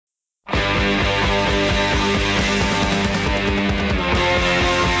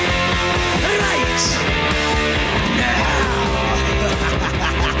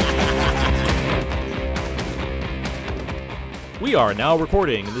We are now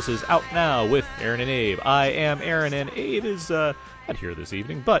recording, and this is Out Now with Aaron and Abe. I am Aaron, and Abe is not here this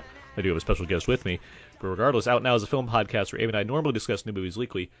evening, but I do have a special guest with me. But regardless, Out Now is a film podcast where Abe and I normally discuss new movies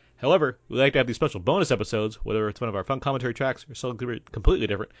weekly. However, we like to have these special bonus episodes, whether it's one of our fun commentary tracks or something completely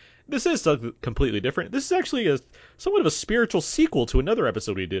different. This is something completely different. This is actually somewhat of a spiritual sequel to another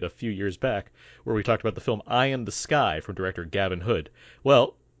episode we did a few years back, where we talked about the film Eye in the Sky from director Gavin Hood.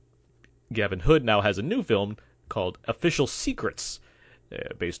 Well, Gavin Hood now has a new film called Official Secrets,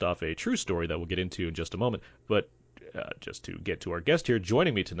 based off a true story that we'll get into in just a moment. But just to get to our guest here,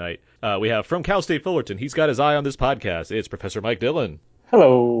 joining me tonight, we have from Cal State Fullerton. He's got his eye on this podcast. It's Professor Mike Dillon.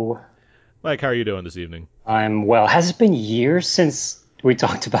 Hello. Mike, how are you doing this evening? I'm well. Has it been years since we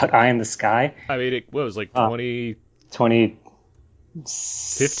talked about Eye in the Sky? I mean, what was like 2015?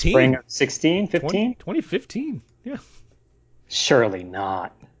 Spring of 16, 15? 2015, yeah. Surely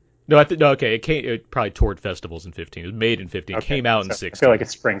not. No, okay, it probably toured festivals in 15. It was made in 15. Okay, came out in 16. I feel like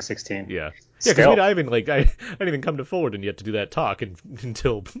it's spring 16. Yeah. Yeah, because I didn't even come to Fullerton yet to do that talk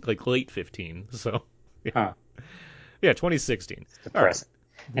until like late 15. So, yeah. Yeah, 2016. Depressing.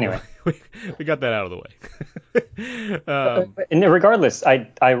 Right. Anyway, we got that out of the way. And regardless,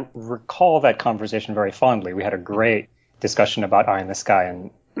 I recall that conversation very fondly. We had a great discussion about Eye in the Sky, and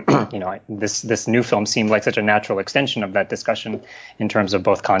this new film seemed like such a natural extension of that discussion in terms of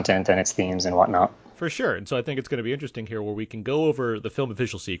both content and its themes and whatnot. For sure. And so I think it's going to be interesting here where we can go over the film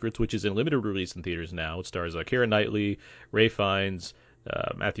Official Secrets, which is in limited release in theaters now. It stars Keira Knightley, Ralph Fiennes,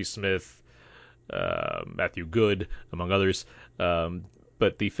 Matthew Smith, Matthew Good, among others.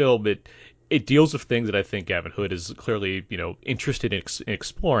 But the film, it deals with things that I think Gavin Hood is clearly, interested in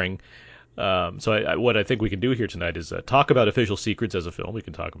exploring. So what I think we can do here tonight is talk about Official Secrets as a film. We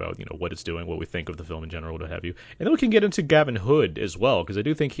can talk about, what it's doing, what we think of the film in general, what have you. And then we can get into Gavin Hood as well, because I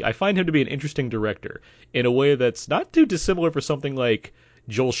do think I find him to be an interesting director in a way that's not too dissimilar for something like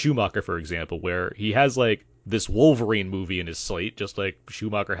Joel Schumacher, for example, where he has like this Wolverine movie in his slate, just like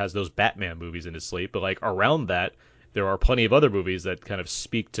Schumacher has those Batman movies in his slate. But like around that, there are plenty of other movies that kind of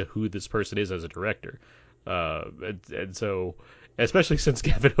speak to who this person is as a director. And so, especially since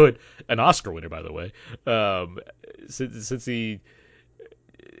Gavin Hood, an Oscar winner, by the way, since it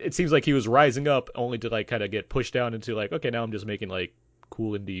seems like he was rising up only to like kind of get pushed down into like, okay, now I'm just making like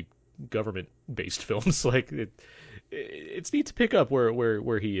cool indie government-based films. Like it's neat to pick up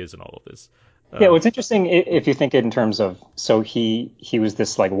where he is in all of this. Yeah, what's interesting if you think it in terms of, so he was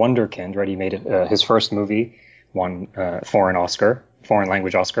this like wonderkind, right? He made his first movie, won foreign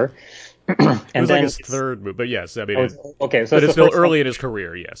language Oscar. And it was like his third movie, but yes, I mean, okay, so but it's still early in his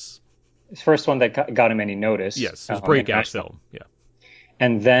career, yes. His first one that got him any notice. Yes, his breakout film, yeah.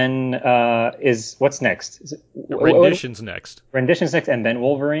 And then what's next? Rendition's next. Rendition's next, and then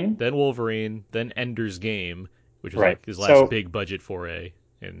Wolverine? Then Wolverine, then Ender's Game, which was like his last big budget foray,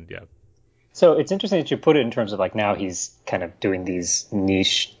 and yeah. So it's interesting that you put it in terms of like now he's kind of doing these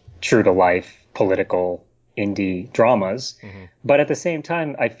niche, true-to-life, political indie dramas, but at the same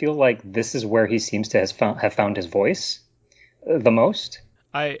time, I feel like this is where he seems to have found his voice the most.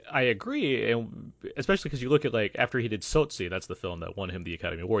 I agree, and especially because you look at like after he did Tsotsi, that's the film that won him the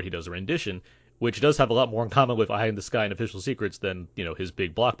Academy Award. He does a rendition, which does have a lot more in common with Eye in the Sky and Official Secrets than his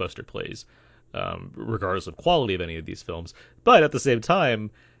big blockbuster plays, regardless of quality of any of these films. But at the same time,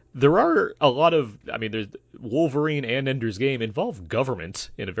 there are a lot of, there's Wolverine and Ender's Game involve government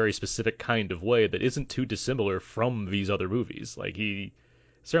in a very specific kind of way that isn't too dissimilar from these other movies. Like he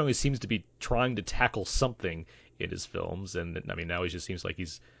certainly seems to be trying to tackle something in his films, and now he just seems like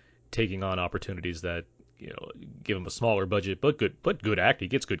he's taking on opportunities that give him a smaller budget, but good act. He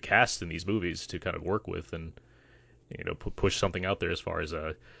gets good casts in these movies to kind of work with and push something out there as far as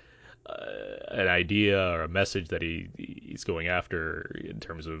an idea or a message that he's going after in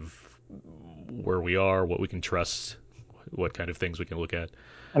terms of where we are, what we can trust, what kind of things we can look at.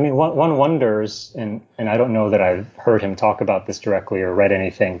 One wonders, and I don't know that I've heard him talk about this directly or read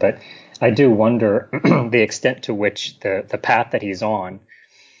anything, but I do wonder the extent to which the path that he's on,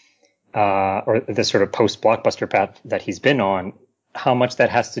 or the sort of post-blockbuster path that he's been on, how much that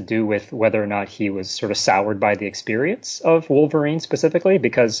has to do with whether or not he was sort of soured by the experience of Wolverine specifically,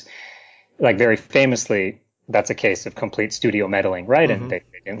 because like very famously, that's a case of complete studio meddling, right? Mm-hmm. And they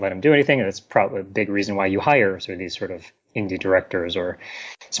didn't let him do anything. And it's probably a big reason why you hire these sort of indie directors or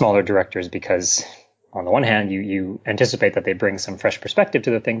smaller directors, because on the one hand, you anticipate that they bring some fresh perspective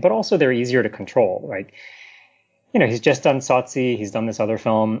to the thing, but also they're easier to control, right? He's just done Tsotsi, he's done this other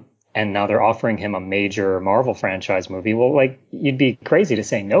film, and now they're offering him a major Marvel franchise movie. Well, like, you'd be crazy to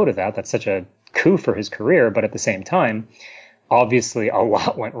say no to that. That's such a coup for his career. But at the same time, obviously a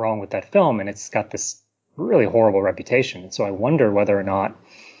lot went wrong with that film, and it's got this really horrible reputation. And so I wonder whether or not,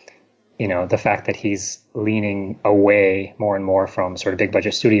 the fact that he's leaning away more and more from sort of big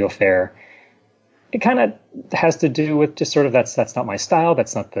budget studio fare, it kind of has to do with just sort of that's not my style.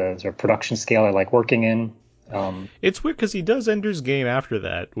 That's not the sort of production scale I like working in. It's weird because he does Ender's Game after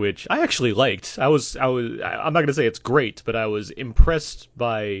that, which I actually liked. I'm not gonna say it's great, but I was impressed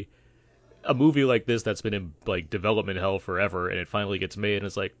by a movie like this that's been in like development hell forever, and it finally gets made, and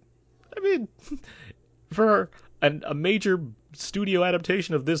it's like, I mean, for a major studio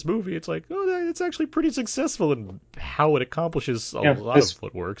adaptation of this movie, it's like, oh, it's actually pretty successful in how it accomplishes a lot of This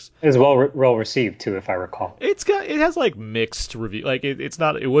what works. is well received too, if I recall. It has like mixed review. Like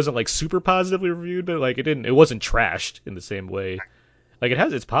it wasn't like super positively reviewed, but like it wasn't trashed in the same way. Like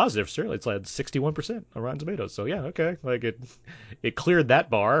it's positive certainly. It's like 61% on Rotten Tomatoes. So yeah, okay, like it cleared that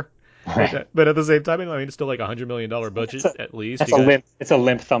bar. Right. But at the same time, I mean, it's still like $100 million It's budget a at least. that's You a got limp it's a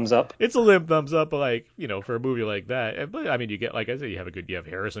limp thumbs up. it's a limp thumbs up, but like for a movie like that. But I mean, you get like I said, you have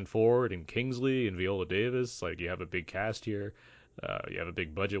Harrison Ford and Kingsley and Viola Davis. Like you have a big cast here. You have a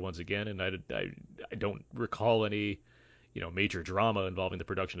big budget once again, and I don't recall any major drama involving the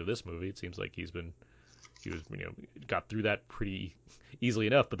production of this movie. It seems like he was got through that pretty easily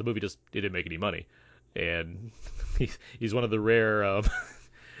enough, but the movie just didn't make any money, and he's one of the rare.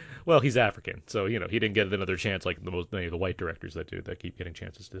 Well, he's African, so he didn't get another chance like many of the white directors that keep getting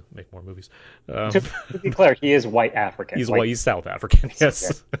chances to make more movies. Um, To be clear, he is white African. he's white, he's South African,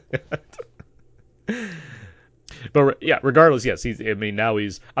 yes. But yeah, regardless, yes, he's. I mean, now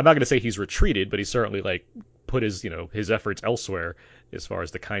he's. I'm not going to say he's retreated, but he's certainly like put his efforts elsewhere as far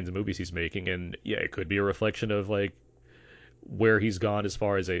as the kinds of movies he's making, and yeah, it could be a reflection of like where he's gone as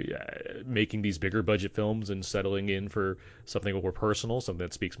far as making these bigger budget films and settling in for something more personal, something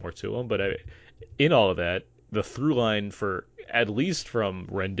that speaks more to him. But in all of that, the through line for at least from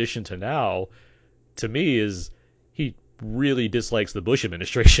rendition to now, to me, is he really dislikes the Bush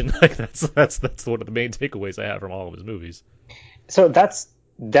administration. Like that's one of the main takeaways I have from all of his movies. So that's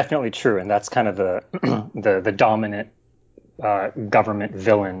definitely true, and that's kind of the the dominant government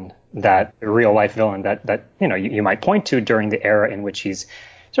villain, that real life villain that you might point to during the era in which he's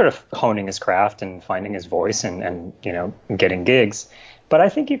sort of honing his craft and finding his voice and getting gigs. But I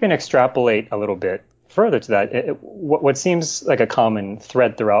think you can extrapolate a little bit further to that. What seems like a common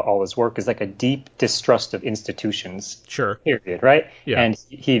thread throughout all his work is like a deep distrust of institutions. Sure. Period, right? Yeah. And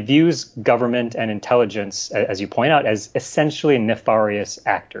he views government and intelligence, as you point out, as essentially nefarious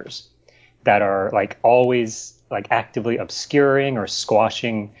actors that are like always like actively obscuring or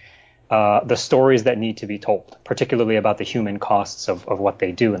squashing the stories that need to be told, particularly about the human costs of what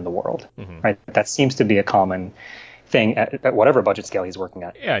they do in the world. Mm-hmm. Right? That seems to be a common thing at whatever budget scale he's working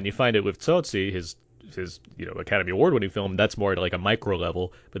at. Yeah, and you find it with Tsotsi, his Academy Award winning film. That's more at like a micro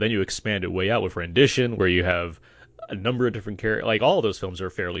level, but then you expand it way out with Rendition, where you have a number of different characters. Like all of those films are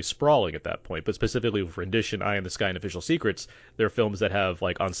fairly sprawling at that point, but specifically with Rendition, Eye in the Sky, and Official Secrets, they're films that have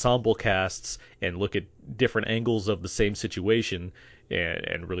like ensemble casts and look at different angles of the same situation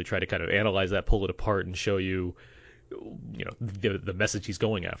and really try to kind of analyze that, pull it apart, and show you, the message he's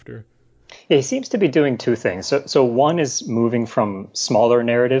going after. Yeah, he seems to be doing two things. So one is moving from smaller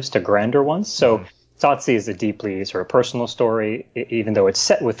narratives to grander ones. So Mm-hmm. Tsotsi is a deeply sort of personal story, even though it's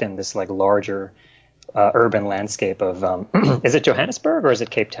set within this like larger urban landscape of is it Johannesburg or is it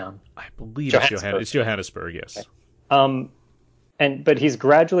Cape Town? I believe Johannesburg. it's Johannesburg, yes. Um, but he's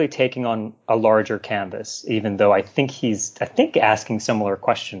gradually taking on a larger canvas, even though I think asking similar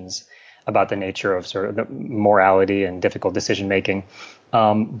questions about the nature of sort of the morality and difficult decision making.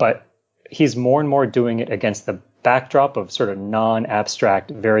 But he's more and more doing it against the backdrop of sort of non-abstract,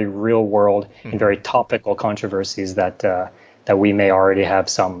 very real world and very topical controversies that we may already have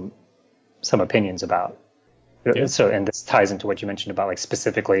some opinions about. Yeah. So, and this ties into what you mentioned about like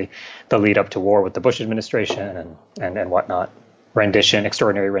specifically the lead up to war with the Bush administration and whatnot. Rendition,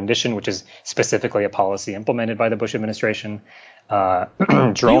 extraordinary rendition, which is specifically a policy implemented by the Bush administration.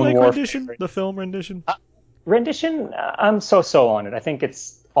 Drone Do you like warfare. Rendition, the film Rendition? Rendition, I'm so on it. I think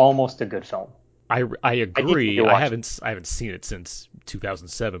it's almost a good film. I I need agree. to I watch it. haven't seen it since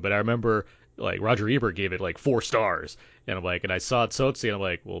 2007, but I remember like Roger Ebert gave it like 4 stars, and I'm like, and I saw Tsotsi, and I'm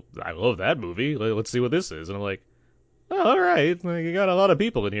like, well, I love that movie. Let's see what this is, and I'm like, oh, all right, like, you got a lot of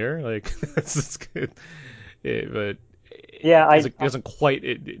people in here, like it's good, but Yeah, it doesn't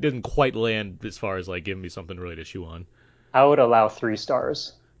quite land as far as like giving me something really to chew on. I would allow 3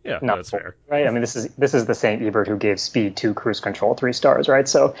 stars. Yeah, Not that's four, fair. right? I mean, this is the same Ebert who gave Speed 2 Cruise Control 3 stars, right?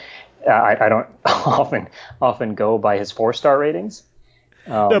 So I don't often go by his 4 star ratings.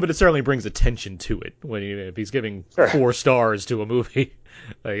 No, but it certainly brings attention to it when if he's giving Sure. 4 stars to a movie.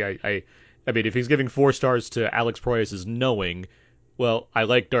 Like I I mean, if he's giving 4 stars to Alex Proyas's Knowing, well, I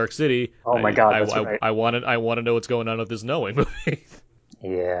like Dark City. Oh my I God, I that's right. I want to know what's going on with this Knowing movie.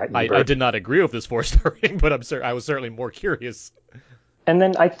 Yeah, I Ebert. did not agree with this 4 star rating, but I was certainly more curious And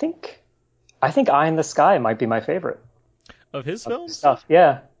then I think Eye in the Sky might be my favorite of his of his films. stuff.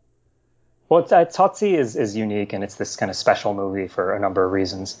 Yeah. Well, Tsotsi is unique and it's this kind of special movie for a number of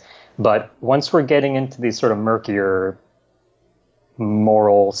reasons. But once we're getting into these sort of murkier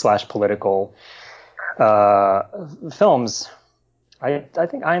moral slash political uh, films, I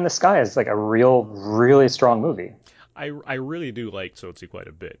think Eye in the Sky is like a really strong movie. I really do like Sotsu quite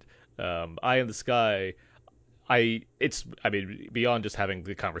a bit. Eye in the Sky. I mean beyond just having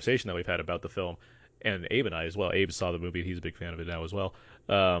the conversation that we've had about the film, and Abe and I as well. Abe saw the movie; he's a big fan of it now as well.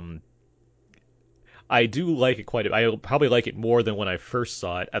 Um, I do like it quite. I probably like it more than when I first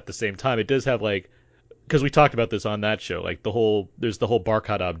saw it. At the same time, it does have like because we talked about this on that show. Like there's the whole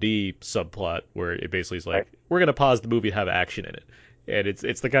Barkhad Abdi subplot where it basically is Right. like we're gonna pause the movie and have action in it, and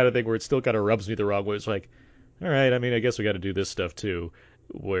it's the kind of thing where it still kind of rubs me the wrong way. It's like, all right, I mean, I guess we got to do this stuff too,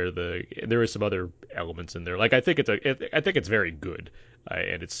 where there is some other elements in there. Like I think it's very good,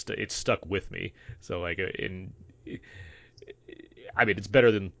 and it's stuck with me. So like in I mean, it's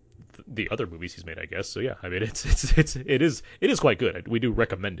better than the other movies he's made, I guess. So yeah, I mean, it is quite good. We do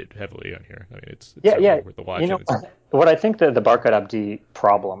recommend it heavily on here. I mean, it's Yeah, certainly yeah. worth the You watch, and know, it's what I think the Barkhad Abdi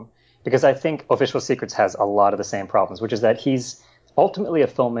problem, because I think Official Secrets has a lot of the same problems, which is that he's ultimately a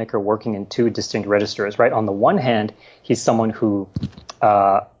filmmaker working in two distinct registers, right? On the one hand, he's someone who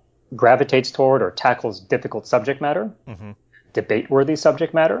uh, gravitates toward or tackles difficult subject matter, hmm debate-worthy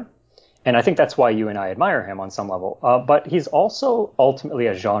subject matter, and I think that's why you and I admire him on some level. But he's also ultimately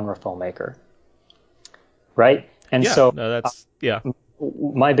a genre filmmaker, right? And yeah, so no, that's yeah,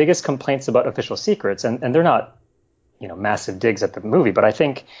 my biggest complaints about Official Secrets, and they're not massive digs at the movie, but I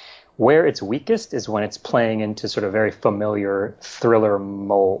think where it's weakest is when it's playing into sort of very familiar thriller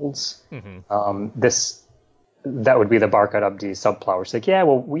molds. hmm This that would be the Barkat Abdi subplot. Where it's like, yeah,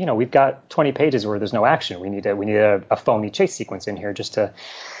 well, we've got 20 pages where there's no action. We need a phony chase sequence in here just to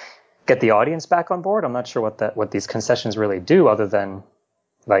get the audience back on board. I'm not sure what these concessions really do, other than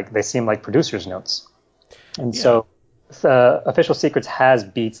like they seem like producers' notes. And yeah. so, Official Secrets has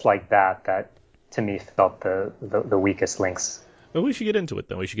beats like that to me felt the weakest links. Well, we should get into it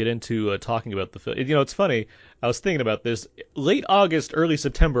then. We should get into talking about the film. You know, it's funny. I was thinking about this. Late August, early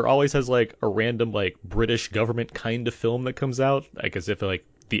September always has like a random like British government kind of film that comes out, like as if like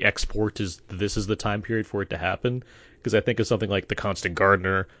the export is this is the time period for it to happen. Because I think of something like The Constant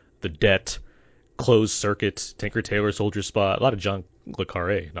Gardener, The Debt, Closed Circuit, Tinker Tailor Soldier Spy, a lot of John le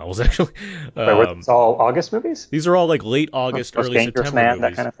Carre novels actually. Wait, were Um, these all August movies? these are all like late August, Most early Dangerous September Man, that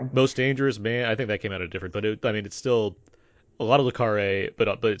movies. kind of thing. Most Dangerous Man, I think that came out at a different, but I mean it's still a lot of le Carre,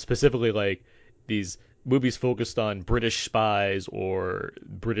 but specifically like these movies focused on British spies or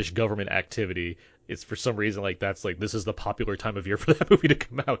British government activity. It's for some reason like that's like this is the popular time of year for that movie to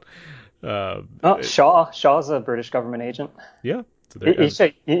come out. Uh, Oh, Shaw's a British government agent. yeah, so there,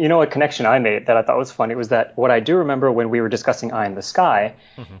 You know, a connection I made that I thought was funny was that what I do remember when we were discussing Eye in the Sky,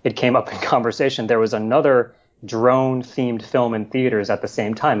 mhm. it came up in conversation. There was another drone themed film in theaters at the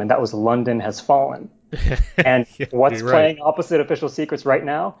same time, and that was London Has Fallen. And Yeah, what's you're right. playing opposite Official Secrets right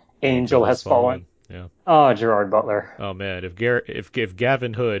now? Angel Angel has Has Fallen. fallen. Yeah. Oh, Gerard Butler. Oh man, if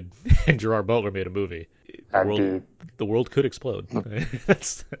Gavin Hood and Gerard Butler made a movie, the That'd world be. the world could explode.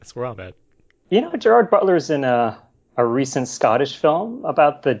 That's where I'm at. Gerard Butler's in a recent Scottish film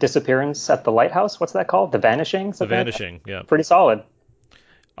about the disappearance at the lighthouse. What's that called? The Vanishing, The something like that. Vanishing. Yeah, Pretty solid.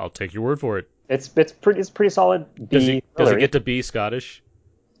 I'll take your word for it. It's pretty solid B Does he thriller. get to be Scottish?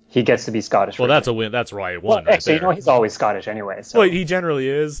 He gets to be Scottish Well, for a that's change. a win. That's why it Well, won right actually, there. he's always Scottish anyway. Well, So he generally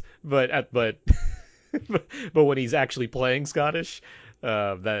is, but but when he's actually playing Scottish,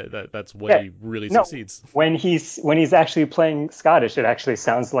 that's when yeah, he really no, succeeds. when he's actually playing Scottish, it actually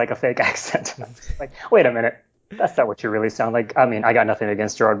sounds like a fake accent. And I'm just like, wait a minute, that's not what you really sound like. I mean, I got nothing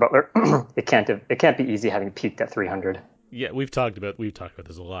against Gerard Butler. It can't be easy having peaked at 300. Yeah, we've talked about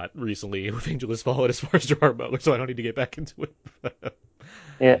this a lot recently with Angel Has Fallen as far as Gerard Butler, so I don't need to get back into it.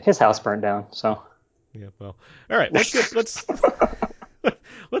 Yeah, his house burned down. So Yeah, well, all right, let's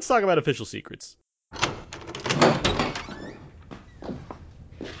talk about Official Secrets.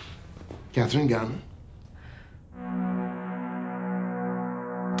 Catherine Gunn.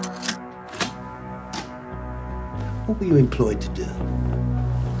 What were you employed to do?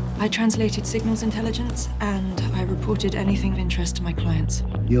 I translated signals intelligence and I reported anything of interest to my clients.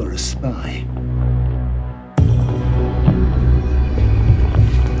 You're a spy.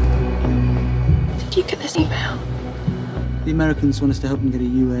 Did you get this email? The Americans want us to help them get a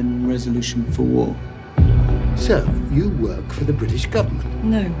UN resolution for war. So, you work for the British government?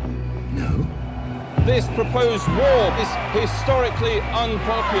 No. No? This proposed war is historically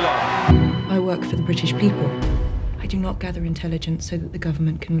unpopular. I work for the British people. I do not gather intelligence so that the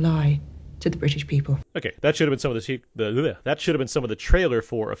government can lie to the British people. Okay, that should have been some of that should have been some of the trailer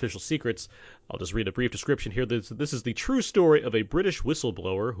for Official Secrets. I'll just read a brief description here. This is the true story of a British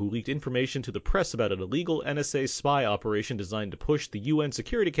whistleblower who leaked information to the press about an illegal NSA spy operation designed to push the UN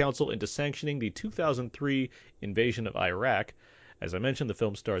Security Council into sanctioning the 2003 invasion of Iraq. As I mentioned, the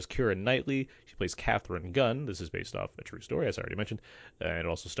film stars Keira Knightley. She plays Katharine Gunn. This is based off a true story, as I already mentioned. And it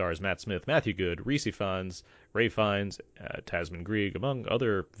also stars Matt Smith, Matthew Good, Rhys Ifans, Ray Fiennes, Tasman Grieg, among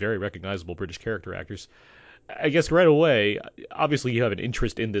other very recognizable British character actors. I guess right away, obviously you have an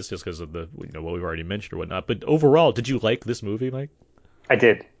interest in this just because of the what we've already mentioned or whatnot. But overall, did you like this movie, Mike? I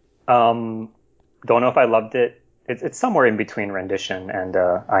did. Don't know if I loved it. It's somewhere in between Rendition and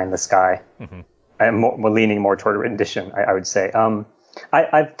Eye in the Sky. Mm-hmm. I'm leaning more toward Rendition, I would say.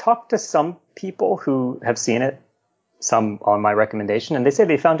 I've talked to some people who have seen it, some on my recommendation, and they say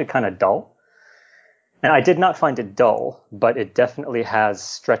they found it kind of dull. And I did not find it dull, but it definitely has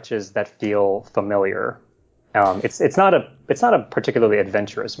stretches that feel familiar. It's not a particularly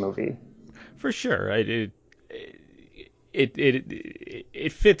adventurous movie. For sure,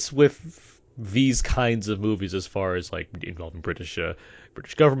 it fits with these kinds of movies as far as like involving British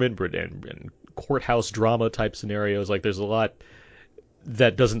government and courthouse drama type scenarios. Like there's a lot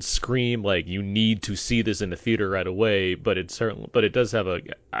that doesn't scream like you need to see this in the theater right away, but it does have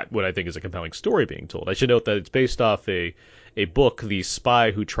what I think is a compelling story being told. I should note that it's based off a book, The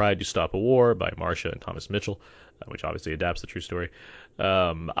Spy Who Tried to Stop a War by Marcia and Thomas Mitchell, which obviously adapts the true story.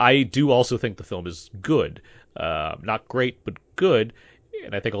 I do also think the film is good. Not great, but good.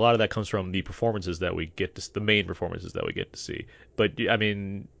 And I think a lot of that comes from the performances that we get to, the main performances that we get to see. But I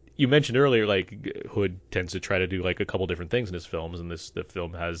mean, you mentioned earlier, like Hood tends to try to do like a couple different things in his films, and the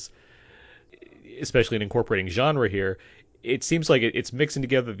film has, especially in incorporating genre here, it seems like it's mixing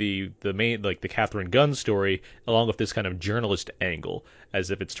together the main, like the Katharine Gunn story along with this kind of journalist angle, as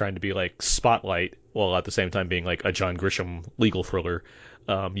if it's trying to be like Spotlight, while at the same time being like a John Grisham legal thriller,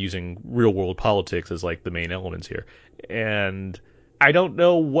 using real world politics as like the main elements here. And I don't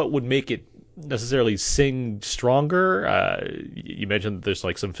know what would make it necessarily sing stronger. You mentioned that there's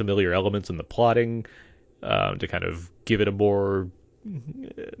like some familiar elements in the plotting to kind of give it a more,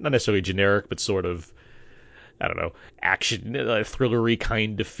 not necessarily generic, but sort of, I don't know, action, thrillery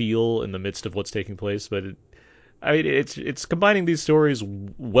kind of feel in the midst of what's taking place. But it's combining these stories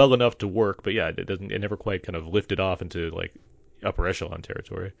well enough to work. But yeah, it never quite kind of lifted off into like upper echelon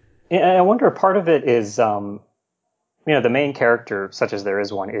territory. And I wonder, part of it is, the main character, such as there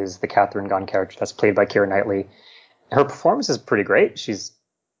is one, is the Katharine Gunn character that's played by Keira Knightley. Her performance is pretty great. She's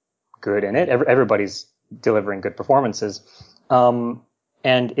good in it. Everybody's delivering good performances. And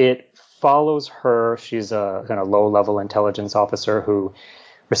it follows her. She's a kind of low-level intelligence officer who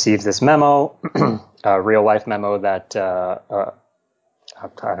receives this memo, a real-life memo that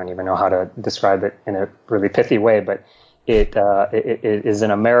I don't even know how to describe it in a really pithy way, but it is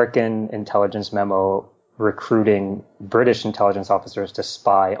an American intelligence memo recruiting British intelligence officers to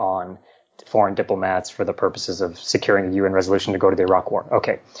spy on foreign diplomats for the purposes of securing a UN resolution to go to the Iraq War.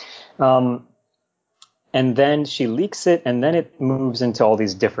 Okay. And then she leaks it, and then it moves into all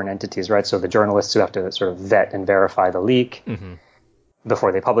these different entities, right? So the journalists who have to sort of vet and verify the leak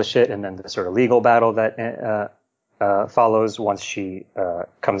before they publish it, and then the sort of legal battle that follows once she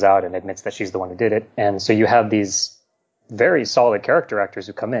comes out and admits that she's the one who did it. And so you have these very solid character actors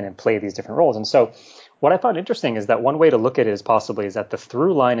who come in and play these different roles. And so what I found interesting is that one way to look at it is possibly is that the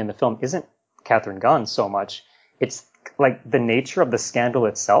through line in the film isn't Katharine Gunn so much. It's like the nature of the scandal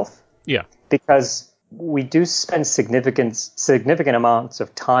itself. Yeah. Because we do spend significant amounts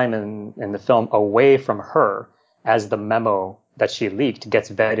of time in the film away from her as the memo that she leaked gets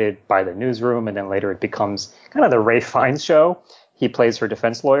vetted by the newsroom, and then later it becomes kind of the Ray Fiennes show. He plays her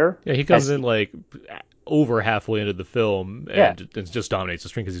defense lawyer. Yeah, he comes in like over halfway into the film and just dominates the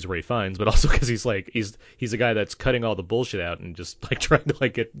screen because he's Ray Fiennes, but also because he's a guy that's cutting all the bullshit out and just like trying to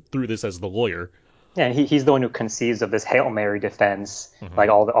like get through this as the lawyer. Yeah, and he's the one who conceives of this Hail Mary defense. Like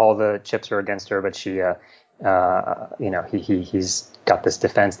all the chips are against her, but she, he's got this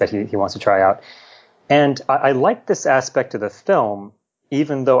defense that he wants to try out. And I like this aspect of the film,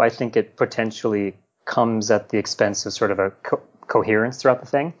 even though I think it potentially comes at the expense of sort of a coherence throughout the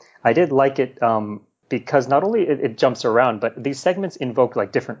thing. I did like it because not only it jumps around, but these segments invoke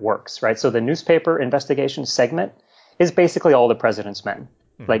like different works, right? So the newspaper investigation segment is basically all the President's Men.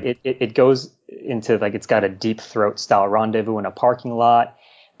 Like it goes into like it's got a deep throat style rendezvous in a parking lot,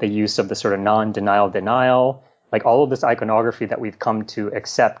 the use of the sort of non-denial denial, like all of this iconography that we've come to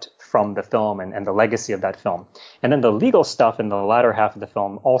accept from the film and the legacy of that film. And then the legal stuff in the latter half of the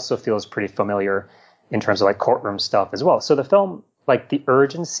film also feels pretty familiar in terms of like courtroom stuff as well. So the film, like the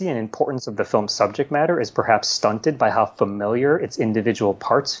urgency and importance of the film's subject matter is perhaps stunted by how familiar its individual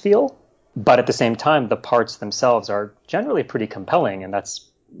parts feel. But at the same time, the parts themselves are generally pretty compelling, and that's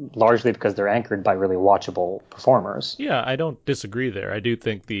largely because they're anchored by really watchable performers. Yeah, I don't disagree there. I do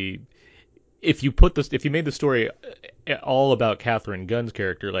think if you made the story all about Catherine Gunn's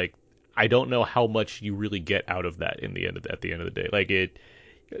character, like I don't know how much you really get out of that at the end of the day. Like it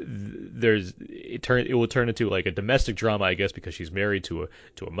will turn into like a domestic drama, I guess, because she's married to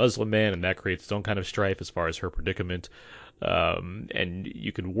a Muslim man, and that creates its own kind of strife as far as her predicament. And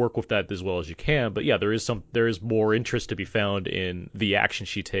you can work with that as well as you can, but yeah, there is more interest to be found in the action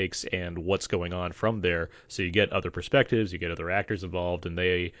she takes and what's going on from there. So you get other perspectives, you get other actors involved, and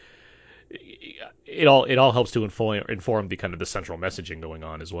it all helps to inform the kind of the central messaging going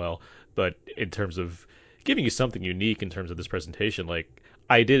on as well. But in terms of giving you something unique in terms of this presentation, like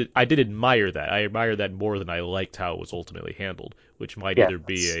I did admire that. I admire that more than I liked how it was ultimately handled, which might Yeah,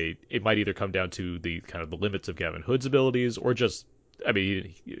 it might either come down to the kind of the limits of Gavin Hood's abilities, or just, I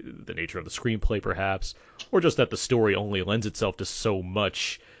mean, the nature of the screenplay perhaps, or just that the story only lends itself to so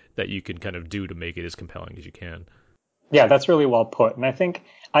much that you can kind of do to make it as compelling as you can. Yeah, that's really well put. And I think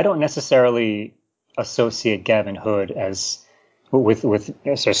I don't necessarily associate Gavin Hood as with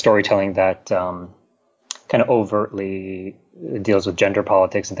sort of storytelling that kind of overtly deals with gender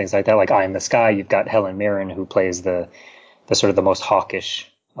politics and things like that. Like Eye in the Sky, you've got Helen Mirren, who plays the sort of the most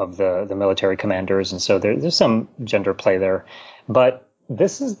hawkish of the military commanders, and so there's some gender play there. But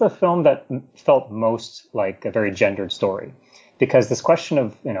this is the film that felt most like a very gendered story, because this question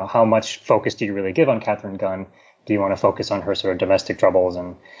of, you know, how much focus do you really give on Catherine Gunn? Do you want to focus on her sort of domestic troubles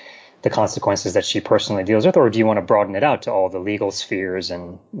and the consequences that she personally deals with, or do you want to broaden it out to all the legal spheres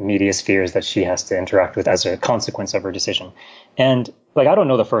and media spheres that she has to interact with as a consequence of her decision? And like, I don't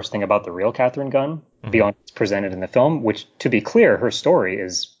know the first thing about the real Catherine Gunn beyond what's presented in the film, which, to be clear, her story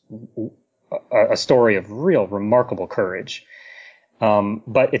is a story of real remarkable courage.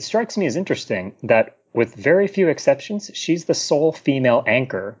 But it strikes me as interesting that with very few exceptions, she's the sole female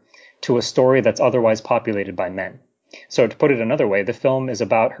anchor to a story that's otherwise populated by men. So to put it another way, the film is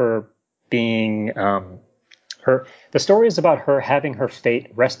about her being the story is about her having her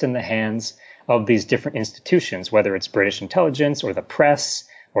fate rest in the hands of these different institutions, whether it's British intelligence or the press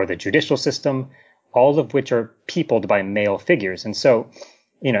or the judicial system, all of which are peopled by male figures. And so,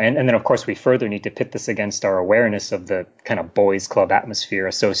 you know, and then of course we further need to pit this against our awareness of the kind of boys' club atmosphere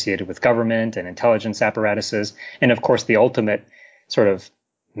associated with government and intelligence apparatuses, and of course the ultimate sort of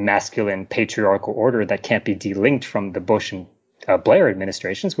masculine patriarchal order that can't be delinked from the Bush and Blair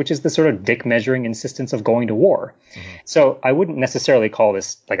administrations, which is the sort of dick measuring insistence of going to war. Mm-hmm. So I wouldn't necessarily call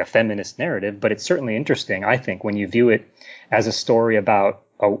this like a feminist narrative, but it's certainly interesting, I think, when you view it as a story about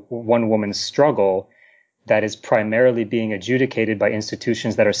one woman's struggle that is primarily being adjudicated by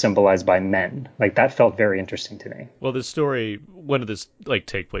institutions that are symbolized by men. Like, that felt very interesting to me. Well, this story, when did this like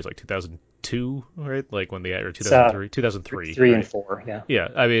take place? Like 2002, right? Like when or 2003, 2003, 3 right? and 4, yeah. Yeah,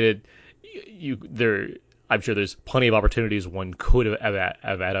 I mean, I'm sure there's plenty of opportunities one could have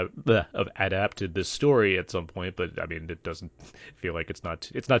adapted this story at some point, but I mean, it doesn't feel like it's not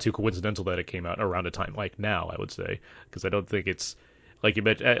too coincidental that it came out around a time like now, I would say, because I don't think it's like you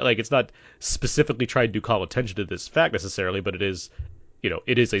mentioned, like it's not specifically trying to call attention to this fact necessarily, but it is, you know,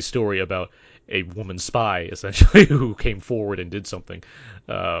 it is a story about a woman spy essentially who came forward and did something,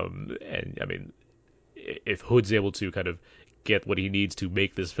 and I mean, if Hood's able to kind of get what he needs to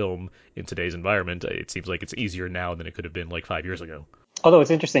make this film in today's environment, it seems like it's easier now than it could have been like 5 years ago. Although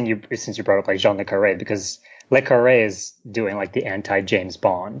it's interesting since you brought up like Jean Le Carré, because Le Carré is doing like the anti-James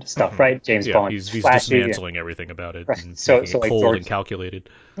Bond stuff, mm-hmm. right? James Bond, he's dismantling everything about it, right. And so it like cold and calculated.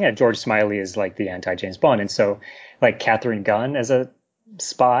 Yeah, George Smiley is like the anti-James Bond, and so like Catherine Gunn as a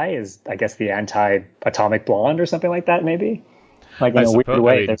spy is, I guess, the anti-Atomic Blonde or something like that, maybe. Like, in a weird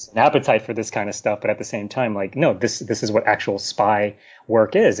way, there's an appetite for this kind of stuff, but at the same time, like, no, this is what actual spy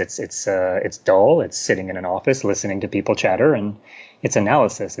work is. It's dull. It's sitting in an office, listening to people chatter, and it's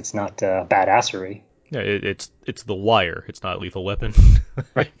analysis. It's not badassery. Yeah, it's The Wire. It's not Lethal Weapon.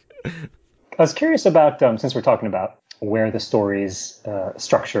 Right. I was curious about, since we're talking about where the story's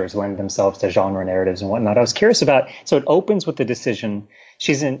structures lend themselves to genre narratives and whatnot, I was curious about, so it opens with the decision.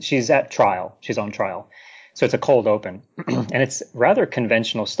 She's at trial. She's on trial. So it's a cold open, and it's rather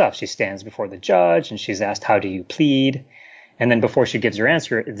conventional stuff. She stands before the judge, and she's asked, how do you plead? And then before she gives her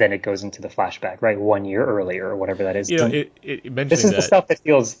answer, then it goes into the flashback, right? 1 year earlier or whatever that is. You know, And it this mentioning is the that, stuff that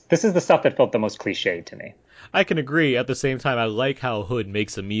feels, this is the stuff that felt the most cliched to me. I can agree. At the same time, I like how Hood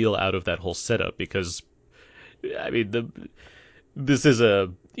makes a meal out of that whole setup because, I mean, this is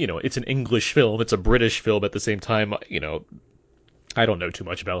it's an English film, it's a British film. At the same time, I don't know too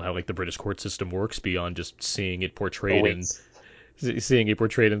much about how like the British court system works beyond just seeing it portrayed in Wigs.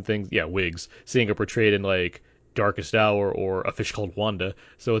 things. Yeah, wigs. Seeing it portrayed in like Darkest Hour or A Fish Called Wanda.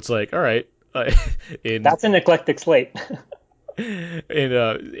 So it's like, all right, in That's an eclectic slate. in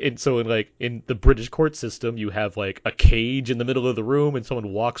the British court system, you have like a cage in the middle of the room, and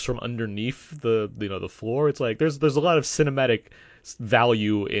someone walks from underneath the floor. It's like there's a lot of cinematic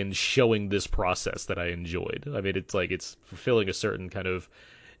value in showing this process that I enjoyed. I mean, it's like it's fulfilling a certain kind of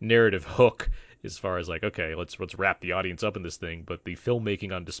narrative hook as far as like, okay, let's wrap the audience up in this thing, but the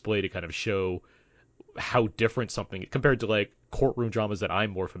filmmaking on display to kind of show how different something compared to like courtroom dramas that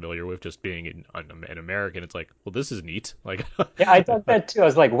I'm more familiar with, just being an American. It's like, well, this is neat. Like, Yeah, I thought that too. I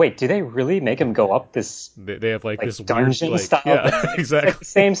was like, wait, do they really make him go up this they have like this weird dungeon like, style? yeah, It's like exactly. the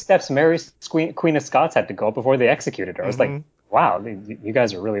same steps Mary Queen of Scots had to go up before they executed her. I was like, wow, you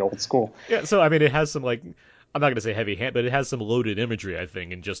guys are really old school. Yeah, so I mean, it has some like, I'm not gonna say heavy hand, but it has some loaded imagery, I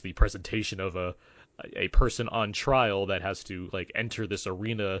think, in just the presentation of a person on trial that has to like enter this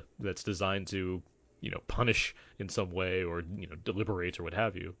arena that's designed to punish in some way or deliberate or what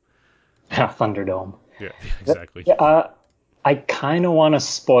have you. Thunderdome. Yeah, exactly. Yeah, I kind of want to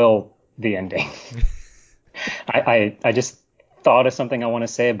spoil the ending. I just thought of something I want to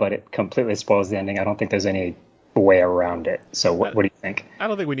say, but it completely spoils the ending. I don't think there's any way around it. So what do you think? I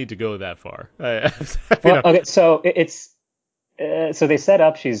don't think we need to go that far. Well, okay, so so they set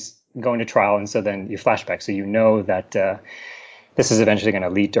up she's going to trial, and so then you flashback, so you know that this is eventually going to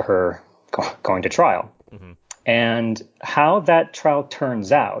lead to her going to trial. Mm-hmm. And how that trial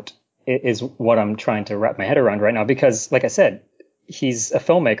turns out is what I'm trying to wrap my head around right now, because, like I said, he's a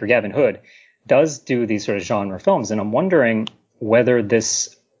filmmaker. Gavin Hood does do these sort of genre films, and I'm wondering whether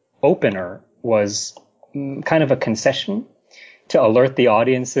this opener was kind of a concession to alert the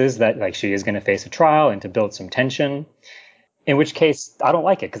audiences that like she is going to face a trial and to build some tension. In which case, I don't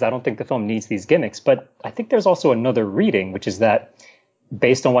like it because I don't think the film needs these gimmicks. But I think there's also another reading, which is that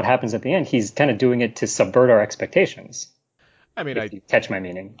based on what happens at the end, he's kind of doing it to subvert our expectations. I mean, If you catch my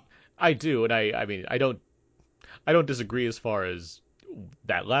meaning. I do, and I mean, I don't disagree as far as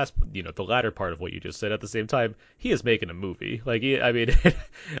that last, the latter part of what you just said. At the same time, he is making a movie. Like, I mean,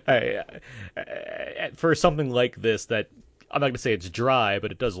 for something like this, that I'm not gonna say it's dry,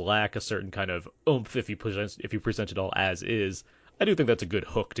 but it does lack a certain kind of oomph if you present it all as is. I do think that's a good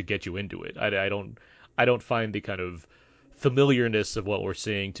hook to get you into it. I don't find the kind of familiarness of what we're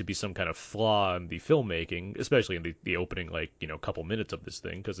seeing to be some kind of flaw in the filmmaking, especially in the opening like couple minutes of this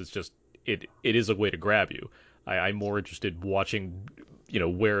thing, because it's just it is a way to grab you. I'm more interested watching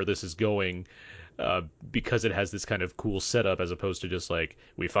where this is going, because it has this kind of cool setup as opposed to just like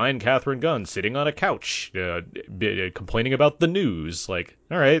we find Catherine Gunn sitting on a couch complaining about the news. Like,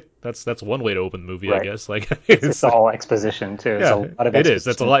 all right, that's one way to open the movie, I Right. guess. Like, It's all exposition too. It's a yeah, lot of it is. That's a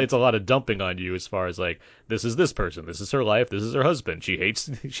exposition. lot. It's a lot of dumping on you as far as like this is this person, this is her life, this is her husband. She hates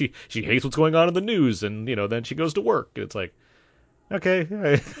she hates what's going on in the news, and then she goes to work. It's like, okay,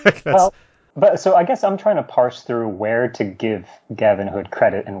 that's Well, but so I guess I'm trying to parse through where to give Gavin Hood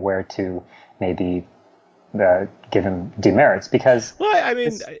credit and where to maybe give him demerits, because well. I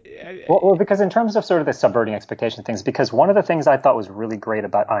mean, because in terms of sort of the subverting expectation things, because one of the things I thought was really great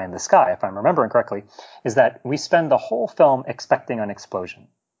about Eye in the Sky, if I'm remembering correctly, is that we spend the whole film expecting an explosion.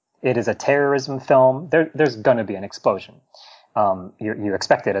 It is a terrorism film. There's going to be an explosion. You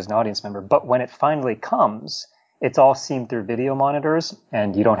expect it as an audience member, but when it finally comes, it's all seen through video monitors,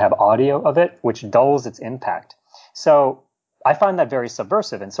 and you don't have audio of it, which dulls its impact. So I find that very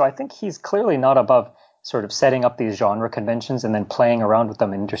subversive, and so I think he's clearly not above sort of setting up these genre conventions and then playing around with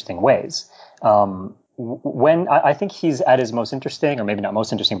them in interesting ways. When I think he's at his most interesting, or maybe not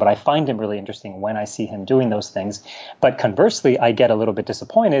most interesting, but I find him really interesting when I see him doing those things. But conversely, I get a little bit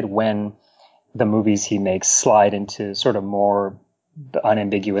disappointed when the movies he makes slide into sort of more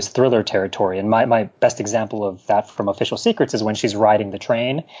unambiguous thriller territory. And my best example of that from Official Secrets is when she's riding the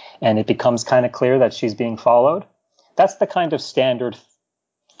train and it becomes kind of clear that she's being followed. That's the kind of standard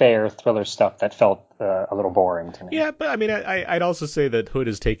fair thriller stuff that felt a little boring to me. yeah, but I mean, I'd also say that Hood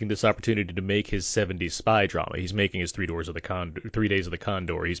is taking this opportunity to make his '70s spy drama. He's making his 3 Days of the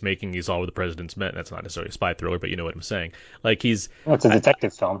Condor. He's making his All with the President's Men. That's not necessarily a spy thriller, but you know what I'm saying. Like Well, it's a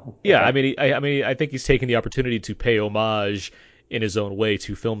detective film. yeah. Okay. I mean, I think he's taking the opportunity to pay homage in his own way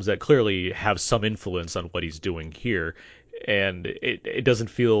to films that clearly have some influence on what he's doing here. and it doesn't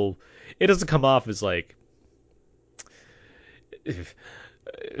feel, it doesn't come off as like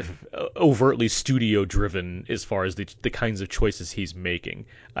overtly studio driven as far as the kinds of choices he's making.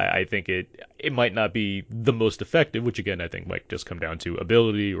 I think it might not be the most effective, which again I think might just come down to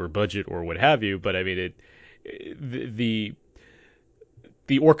ability or budget or what have you. But I mean the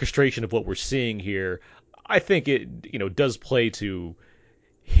the orchestration of what we're seeing here, I think it does play to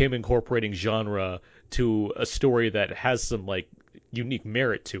him incorporating genre to a story that has some like unique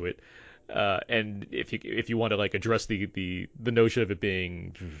merit to it. And if you want to like address the notion of it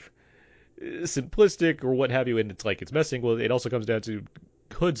being simplistic or what have you, and it's like it's messing, well, it also comes down to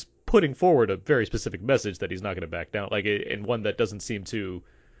Hood's putting forward a very specific message that he's not going to back down, like, and one that doesn't seem too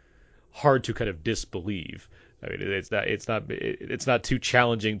hard to kind of disbelieve. I mean, it's not too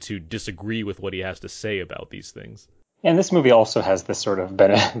challenging to disagree with what he has to say about these things. And this movie also has this sort of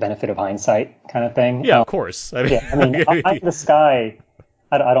benefit of hindsight kind of thing. Yeah, of course. I mean, Eye in the Sky,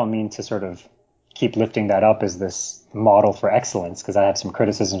 I don't mean to sort of keep lifting that up as this model for excellence, because I have some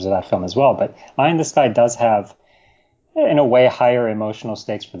criticisms of that film as well. But Eye in the Sky does have, in a way, higher emotional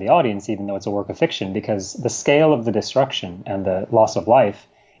stakes for the audience, even though it's a work of fiction, because the scale of the destruction and the loss of life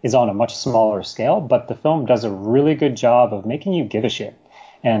is on a much smaller scale. But the film does a really good job of making you give a shit,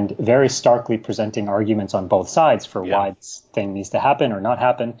 and very starkly presenting arguments on both sides for why this thing needs to happen or not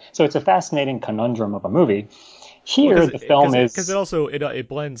happen. So it's a fascinating conundrum of a movie. Here, the film is... Because it also, it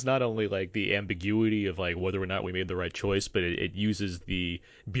blends not only like the ambiguity of like whether or not we made the right choice, but it uses the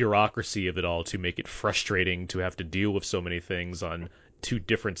bureaucracy of it all to make it frustrating to have to deal with so many things on two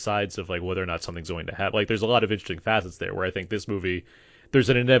different sides of like whether or not something's going to happen. Like there's a lot of interesting facets there where I think this movie, there's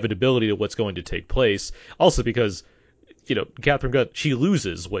an inevitability to what's going to take place. Also because Catherine Gunn, she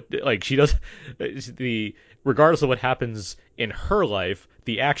loses what, like, she does, regardless of what happens in her life,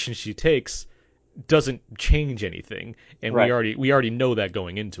 the action she takes doesn't change anything, and right. we already know that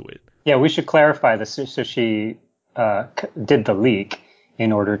going into it. Yeah, we should clarify this. So she did the leak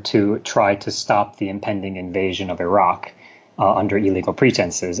in order to try to stop the impending invasion of Iraq under illegal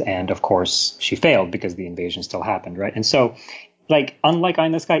pretenses, and of course she failed because the invasion still happened, right? And so, like, unlike Eye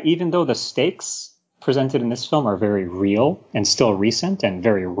in the Sky, even though the stakes presented in this film are very real and still recent and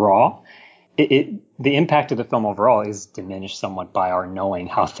very raw, the impact of the film overall is diminished somewhat by our knowing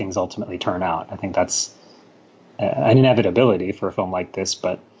how things ultimately turn out. I think that's an inevitability for a film like this,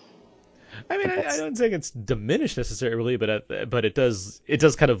 but I mean, I don't think it's diminished necessarily, but it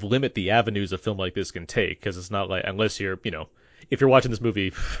does kind of limit the avenues a film like this can take, because it's not like, unless you're, if you're watching this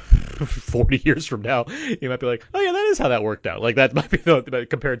movie 40 years from now, you might be like, oh yeah, that is how that worked out. Like that might be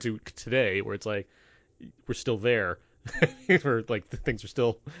compared to today, where it's like, we're still there. Or like things are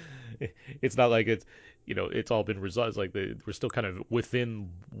still, it's not like it's, it's all been resolved. It's like we're still kind of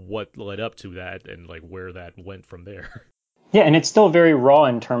within what led up to that and like where that went from there. Yeah, and it's still very raw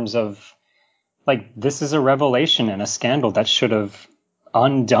in terms of, like, this is a revelation and a scandal that should have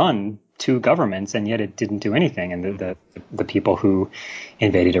undone two governments, and yet it didn't do anything. And the people who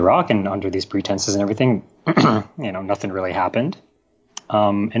invaded Iraq, and under these pretenses and everything, nothing really happened.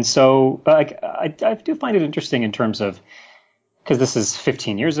 And so I do find it interesting in terms of, because this is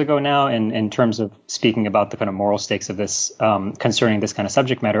 15 years ago now, and in terms of speaking about the kind of moral stakes of this concerning this kind of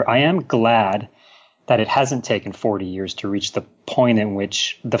subject matter, I am glad that it hasn't taken 40 years to reach the point in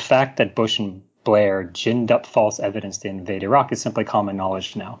which the fact that Bush and Blair ginned up false evidence to invade Iraq is simply common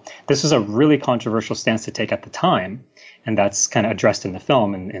knowledge now. This was a really controversial stance to take at the time, and that's kind of addressed in the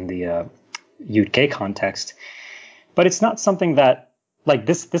film in the UK context. But it's not something that, like,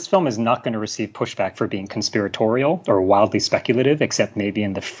 this film is not going to receive pushback for being conspiratorial or wildly speculative, except maybe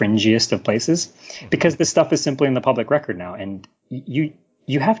in the fringiest of places, because this stuff is simply in the public record now. And you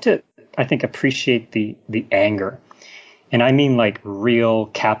have to, I think, appreciate the anger. And I mean like real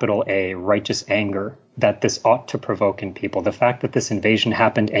capital A righteous anger that this ought to provoke in people. The fact that this invasion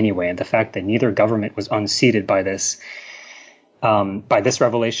happened anyway, and the fact that neither government was unseated by this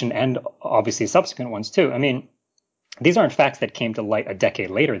revelation, and obviously subsequent ones too. I mean, these aren't facts that came to light a decade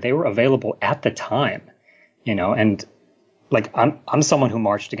later. They were available at the time, and like I'm someone who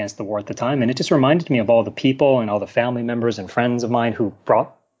marched against the war at the time, and it just reminded me of all the people and all the family members and friends of mine who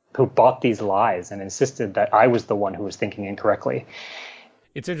bought these lies and insisted that I was the one who was thinking incorrectly.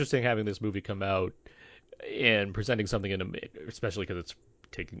 It's interesting having this movie come out and presenting something especially because it's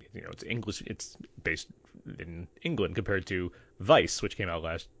taking, it's English, it's based in England compared to Vice, which came out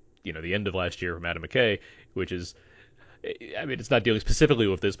the end of last year from Adam McKay, which is, I mean, it's not dealing specifically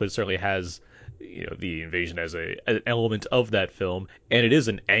with this, but it certainly has, the invasion as an element of that film, and it is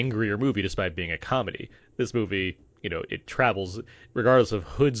an angrier movie despite being a comedy. This movie, it travels, regardless of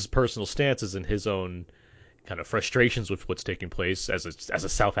Hood's personal stances and his own kind of frustrations with what's taking place as a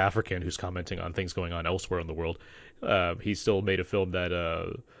South African who's commenting on things going on elsewhere in the world. He still made a film that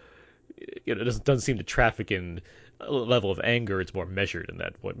doesn't seem to traffic in a level of anger. It's more measured in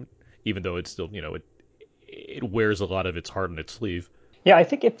that point, even though it's still it wears a lot of its heart on its sleeve. Yeah, I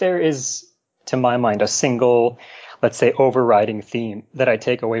think if there is, to my mind, a single, let's say, overriding theme that I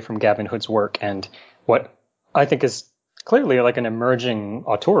take away from Gavin Hood's work, and what I think is clearly like an emerging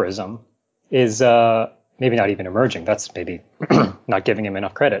auteurism, is maybe not even emerging. That's maybe not giving him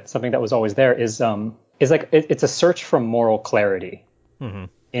enough credit. Something that was always there is like it's a search for moral clarity in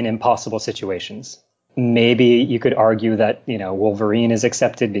impossible situations. Maybe you could argue that Wolverine is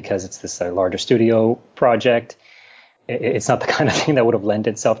accepted because it's this larger studio project. It's not the kind of thing that would have lent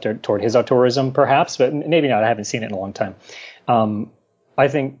itself toward his auteurism, perhaps, but maybe not. I haven't seen it in a long time. I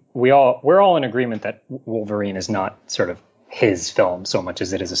think we're all in agreement that Wolverine is not sort of his film so much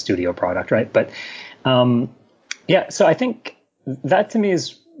as it is a studio product, right? But yeah, so I think that to me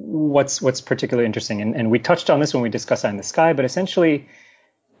is what's particularly interesting, and we touched on this when we discussed Eye in the Sky, but essentially,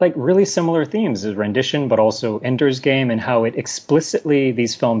 like really similar themes is rendition, but also Ender's Game, and how it explicitly,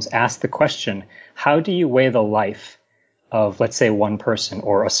 these films ask the question: how do you weigh the life of, let's say, one person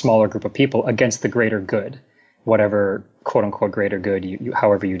or a smaller group of people against the greater good, whatever quote unquote greater good, you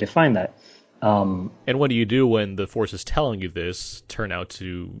however you define that. And what do you do when the forces telling you this turn out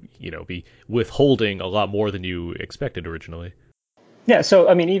to, be withholding a lot more than you expected originally? Yeah, so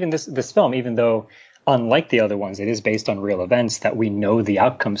I mean, even this film, even though unlike the other ones, it is based on real events that we know the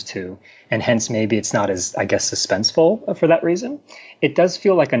outcomes to, and hence maybe it's not as, I guess, suspenseful for that reason. It does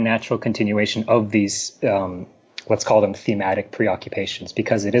feel like a natural continuation of these let's call them thematic preoccupations,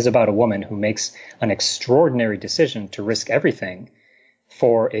 because it is about a woman who makes an extraordinary decision to risk everything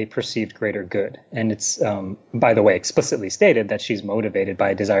for a perceived greater good. And it's, by the way, explicitly stated that she's motivated by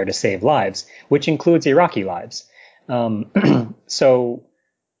a desire to save lives, which includes Iraqi lives. So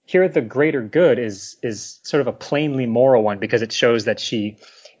here the greater good is sort of a plainly moral one, because it shows that she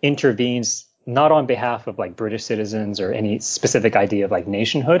intervenes not on behalf of like British citizens or any specific idea of like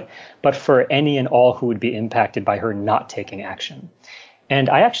nationhood, but for any and all who would be impacted by her not taking action. And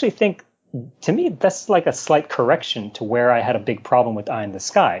I actually think, to me, that's like a slight correction to where I had a big problem with Eye in the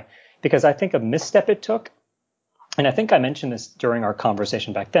Sky, because I think a misstep it took, and I think I mentioned this during our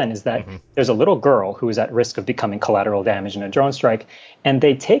conversation back then, is that there's a little girl who is at risk of becoming collateral damage in a drone strike, and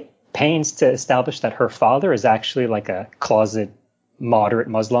they take pains to establish that her father is actually like a closet moderate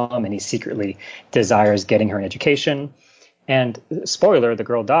Muslim, and he secretly desires getting her an education. And spoiler, the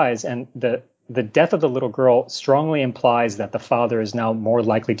girl dies, and the death of the little girl strongly implies that the father is now more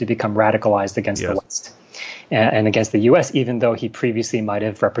likely to become radicalized against the West and against the U.S., even though he previously might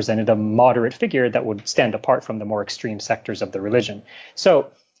have represented a moderate figure that would stand apart from the more extreme sectors of the religion. So,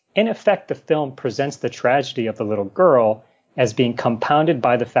 in effect, the film presents the tragedy of the little girl as being compounded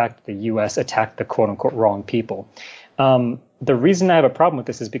by the fact that the U.S. attacked the quote-unquote wrong people. The reason I have a problem with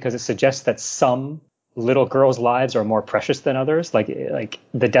this is because it suggests that some little girls' lives are more precious than others. Like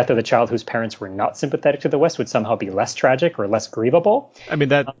the death of the child whose parents were not sympathetic to the West would somehow be less tragic or less grievable. I mean,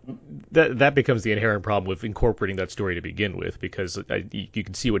 that becomes the inherent problem with incorporating that story to begin with, because you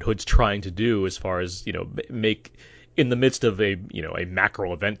can see what Hood's trying to do as far as, make, in the midst of a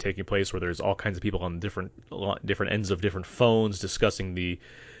macro event taking place where there's all kinds of people on different ends of different phones discussing the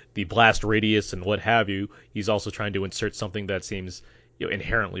blast radius and what have you. He's also trying to insert something that seems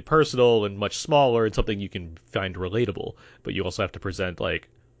inherently personal and much smaller, and something you can find relatable, but you also have to present like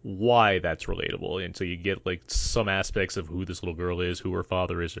why that's relatable, and so you get like some aspects of who this little girl is, who her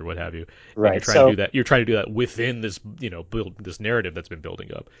father is, or what have you. Right. And you're trying to do that within this build this narrative that's been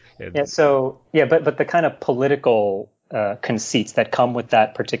building up. And, but the kind of political conceits that come with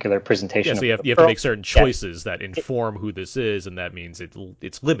that particular presentation. So you have to make certain choices that inform who this is, and that means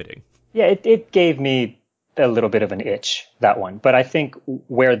it's limiting. Yeah, it gave me a little bit of an itch, that one. But I think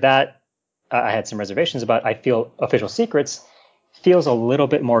where that I had some reservations about, I feel Official Secrets feels a little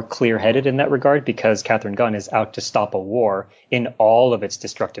bit more clear-headed in that regard, because Katharine Gunn is out to stop a war in all of its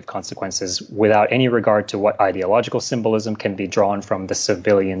destructive consequences without any regard to what ideological symbolism can be drawn from the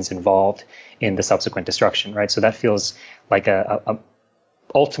civilians involved in the subsequent destruction, right? So that feels like a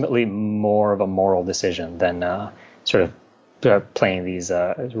ultimately more of a moral decision than sort of playing these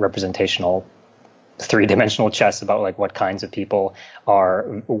representational three-dimensional chess about like what kinds of people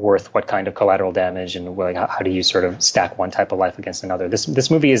are worth what kind of collateral damage, and like how do you sort of stack one type of life against another. This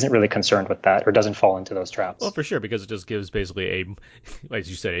movie isn't really concerned with that, or doesn't fall into those traps. Well, for sure, because it just gives basically as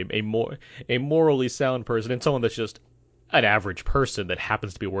you said, a morally sound person, and someone that's just an average person that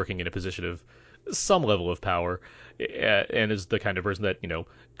happens to be working in a position some level of power, and is the kind of person that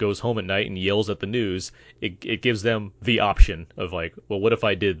goes home at night and yells at the news. It gives them the option of like, well, what if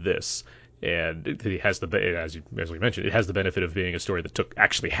I did this? And it has as we mentioned, it has the benefit of being a story that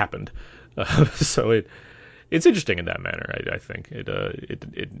actually happened. So it's interesting in that manner. I think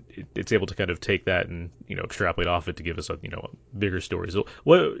it's able to kind of take that and extrapolate off it to give us a bigger stories. So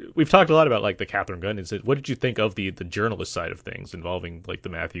we've talked a lot about like the Catherine Gunn incident. What did you think of the journalist side of things involving like the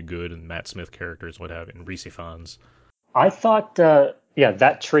Matthew Good and Matt Smith characters, what have you, and Reese Ifans? I thought,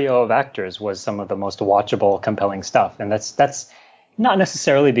 that trio of actors was some of the most watchable, compelling stuff, and that's not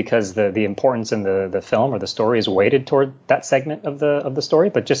necessarily because the importance in the film or the story is weighted toward that segment of the story,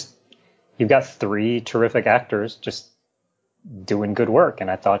 but just you've got three terrific actors just doing good work.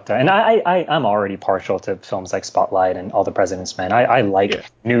 And I thought, and I'm already partial to films like Spotlight and All the President's Men. I like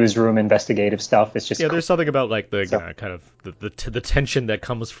newsroom investigative stuff. It's just there's something about like the kind of the tension that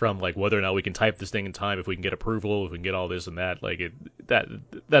comes from like whether or not we can type this thing in time, if we can get approval, if we can get all this and that. Like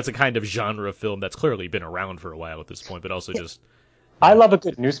that's a kind of genre of film that's clearly been around for a while at this point, but also just. I love a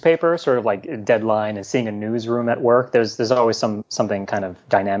good newspaper, sort of like Deadline, and seeing a newsroom at work. There's always something kind of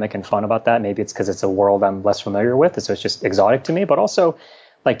dynamic and fun about that. Maybe it's because it's a world I'm less familiar with, so it's just exotic to me. But also,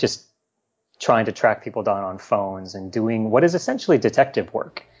 like just trying to track people down on phones and doing what is essentially detective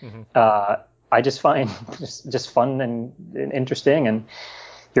work. Mm-hmm. I just find just fun and interesting, and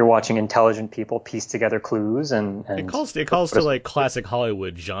you're watching intelligent people piece together clues, and it calls to like classic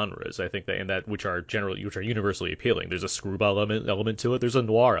Hollywood genres. I think that which are universally appealing. There's a screwball element to it. There's a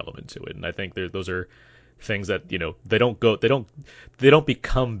noir element to it, and I think those are things that they don't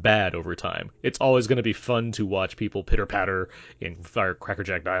become bad over time. It's always going to be fun to watch people pitter patter in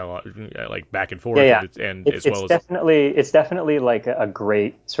crackerjack dialogue, like back and forth. Yeah. It's definitely like a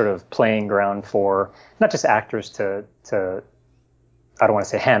great sort of playing ground for not just actors to I don't want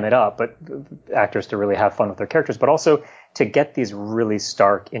to say ham it up, but actors to really have fun with their characters, but also to get these really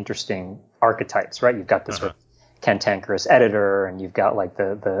stark, interesting archetypes, right? You've got this sort of cantankerous editor, and you've got like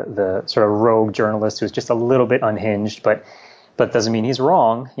the sort of rogue journalist who's just a little bit unhinged, but doesn't mean he's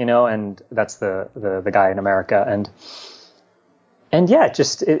wrong, and that's the guy in America. And yeah,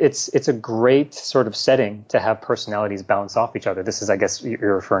 just it's a great sort of setting to have personalities bounce off each other. This is, I guess,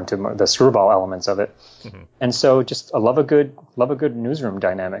 you're referring to the screwball elements of it. Mm-hmm. And so just I love a good newsroom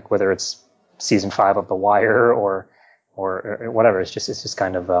dynamic, whether it's season 5 of The Wire or whatever. It's just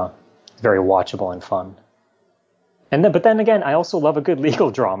kind of very watchable and fun. But then again, I also love a good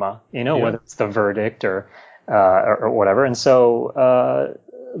legal drama, whether it's The Verdict or whatever. And so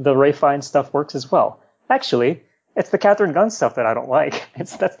the Ralph Fiennes stuff works as well. Actually, it's the Catherine Gunn stuff that I don't like.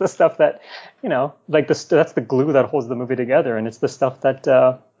 That's the stuff that, that's the glue that holds the movie together. And it's the stuff that,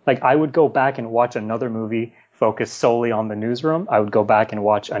 I would go back and watch another movie focused solely on the newsroom. I would go back and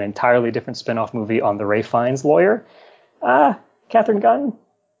watch an entirely different spin-off movie on the Ralph Fiennes lawyer. Catherine Gunn?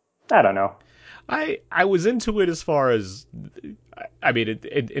 I don't know. I was into it as far as, I mean,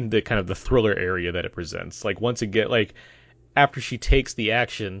 in the kind of the thriller area that it presents. Like once again, like after she takes the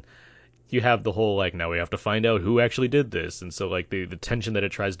action, you have the whole like now we have to find out who actually did this, and so like the tension that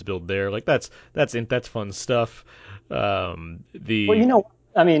it tries to build there, like that's fun stuff. So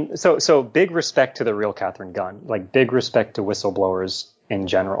big respect to the real Catherine Gunn, like big respect to whistleblowers in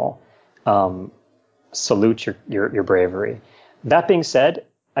general. Salute your bravery. That being said,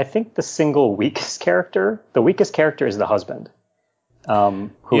 I think the weakest character is the husband,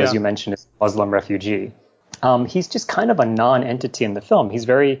 who, as you mentioned, is a Muslim refugee. He's just kind of a non-entity in the film. He's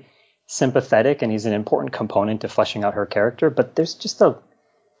very sympathetic, and he's an important component to fleshing out her character, but there's just a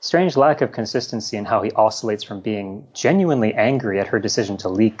strange lack of consistency in how he oscillates from being genuinely angry at her decision to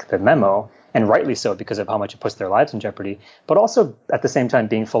leak the memo, and rightly so because of how much it puts their lives in jeopardy, but also at the same time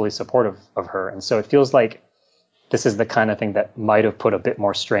being fully supportive of her. And so it feels like this is the kind of thing that might have put a bit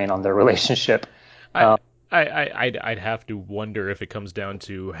more strain on their relationship. I'd have to wonder if it comes down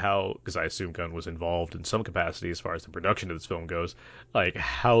to how, because I assume Gunn was involved in some capacity as far as the production of this film goes, like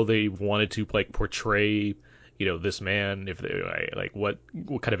how they wanted to like portray, this man, if they like what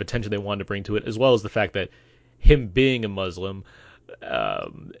kind of attention they wanted to bring to it, as well as the fact that him being a Muslim,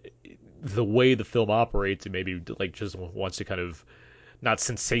 the way the film operates, it maybe like just wants to kind of not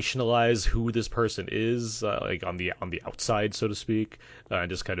sensationalize who this person is, like on the outside, so to speak, and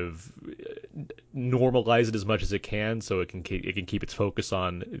just kind of normalize it as much as it can, so it can keep its focus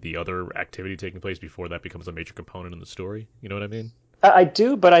on the other activity taking place before that becomes a major component in the story. You know what I mean? I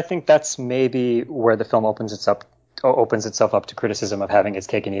do, but I think that's maybe where the film opens itself up to criticism of having its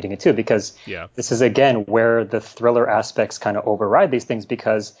cake and eating it too, because this is again where the thriller aspects kind of override these things,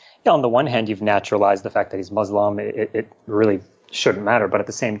 because on the one hand you've naturalized the fact that he's Muslim. It really shouldn't matter, but at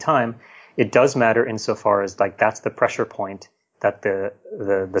the same time it does matter insofar as like that's the pressure point that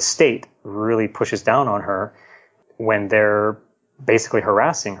the state really pushes down on her when they're basically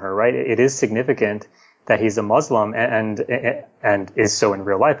harassing her, right? It is significant that he's a Muslim and is so in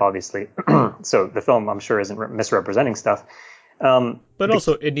real life, obviously. So the film, I'm sure, isn't misrepresenting stuff. But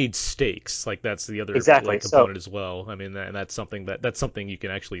also, it needs stakes. Like that's the other exactly component as well. I mean, and that's something you can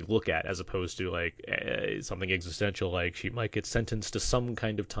actually look at as opposed to like something existential. Like she might get sentenced to some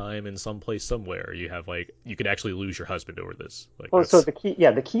kind of time in some place somewhere. You have like you could actually lose your husband over this. Like, well, so the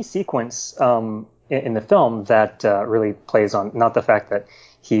key sequence in the film that really plays on not the fact that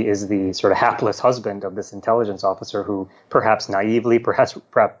he is the sort of hapless husband of this intelligence officer who perhaps naively, perhaps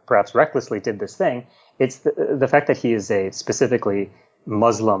recklessly did this thing. It's the fact that he is a specifically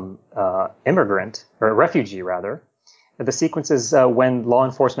Muslim immigrant, or refugee rather. The sequence is when law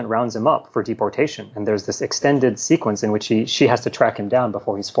enforcement rounds him up for deportation, and there's this extended sequence in which she has to track him down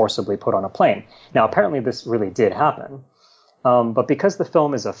before he's forcibly put on a plane. Now, apparently this really did happen, but because the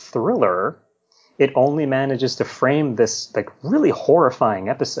film is a thriller, it only manages to frame this like really horrifying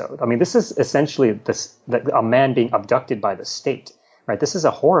episode. I mean, this is essentially a man being abducted by the state, right? This is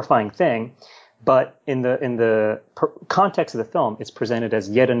a horrifying thing. But in the context of the film, it's presented as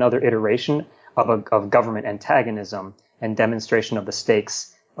yet another iteration of government antagonism and demonstration of the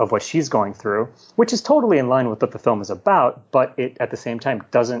stakes of what she's going through, which is totally in line with what the film is about, but it at the same time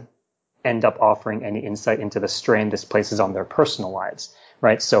doesn't end up offering any insight into the strain this places on their personal lives,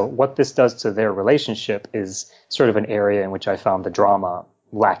 right? So what this does to their relationship is sort of an area in which I found the drama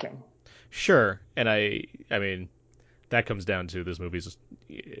lacking. Sure, and I mean, that comes down to this movie's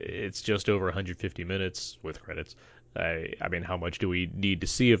it's just over 150 minutes with credits. I mean, how much do we need to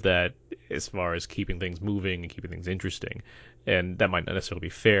see of that as far as keeping things moving and keeping things interesting? And that might not necessarily be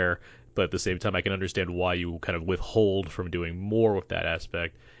fair, but at the same time, I can understand why you kind of withhold from doing more with that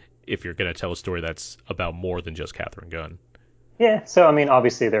aspect if you're going to tell a story that's about more than just Catherine Gunn. Yeah, so I mean,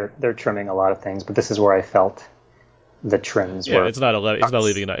 obviously they're trimming a lot of things, but this is where I felt the trims were. It's not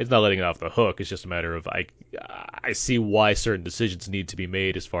letting it off the hook. It's just a matter of I see why certain decisions need to be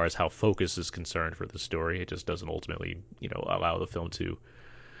made as far as how focus is concerned for the story. It just doesn't ultimately, allow the film to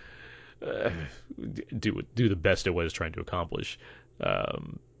do the best it was trying to accomplish.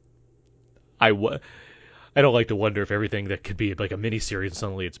 I don't like to wonder if everything that could be like a miniseries and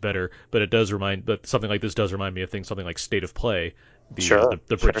suddenly it's better, but something like this does remind me of things, something like State of Play,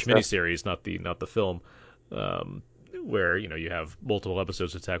 the British miniseries, not the film. Where you have multiple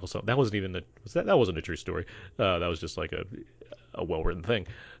episodes to tackle something. That wasn't a true story. That was just like a well written thing.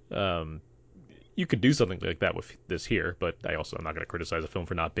 You could do something like that with this here, but I'm not going to criticize a film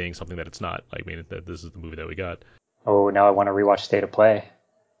for not being something that it's not. I mean, this is the movie that we got. Oh, now I want to rewatch State of Play.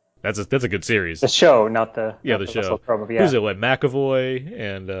 That's a good series. The show, not the show. Program, Who's it? What, McAvoy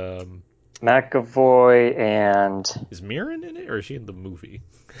and McAvoy and is Mirren in it, or is she in the movie?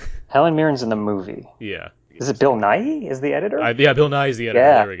 Helen Mirren's in the movie. Yeah. Is it Bill Nighy is the editor? Yeah, Bill Nighy's the editor.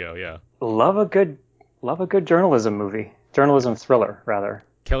 Yeah. There we go. Yeah. Love a good journalism movie. Journalism thriller, rather.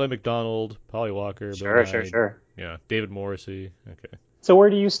 Kelly MacDonald, Polly Walker. Sure. Yeah. David Morrissey. Okay. So where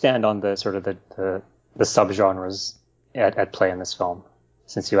do you stand on the sort of the subgenres at play in this film?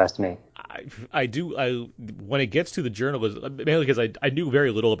 Since you asked me. I do. When it gets to the journalism, mainly because I knew very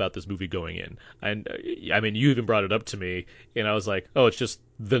little about this movie going in, and I mean, you even brought it up to me, and I was like, oh, it's just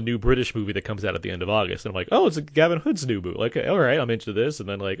the new British movie that comes out at the end of August, and I'm like, oh, it's Gavin Hood's new movie. Like, all right, I'm into this, and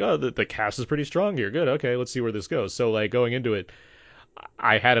then like, oh, the cast is pretty strong here. Good, okay, let's see where this goes. So like going into it,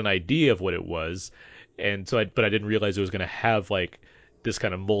 I had an idea of what it was, and but I didn't realize it was going to have like this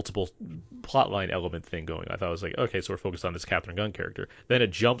kind of multiple plotline element thing going. I thought it was like, okay, so we're focused on this Catherine Gunn character. Then it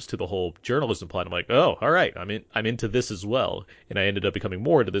jumps to the whole journalism plot. I'm like, oh, all right, I'm into this as well. And I ended up becoming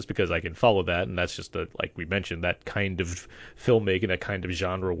more into this because I can follow that, and that's just like we mentioned, that kind of filmmaking, that kind of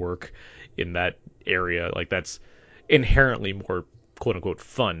genre work in that area. Like that's inherently more quote unquote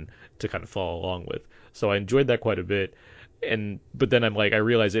fun to kind of follow along with. So I enjoyed that quite a bit. But then I'm like, I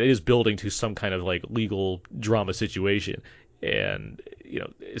realize it is building to some kind of like legal drama situation. And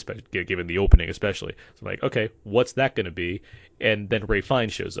especially given the opening, especially, so I'm like, okay, what's that going to be? And then Ray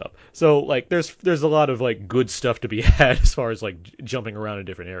Fiennes shows up. So like, there's a lot of like good stuff to be had as far as like jumping around in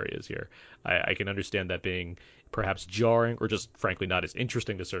different areas here. I can understand that being perhaps jarring or just frankly not as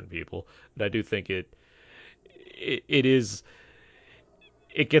interesting to certain people, but I do think it is.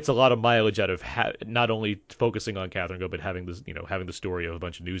 It gets a lot of mileage out of not only focusing on Catherine Gunn, but having this, having the story of a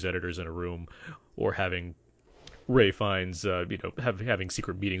bunch of news editors in a room, or having Ray Fiennes, having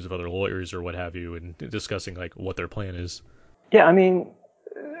secret meetings with other lawyers or what have you, and discussing like what their plan is. Yeah, I mean,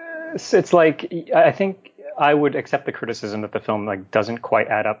 it's like I think I would accept the criticism that the film like doesn't quite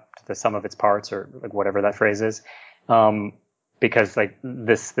add up to the sum of its parts, or like whatever that phrase is, because like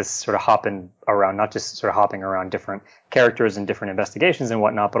this sort of hopping around, not just sort of hopping around different characters and different investigations and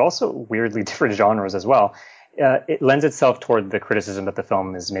whatnot, but also weirdly different genres as well. It lends itself toward the criticism that the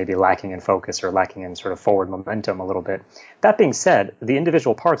film is maybe lacking in focus or lacking in sort of forward momentum a little bit. That being said, the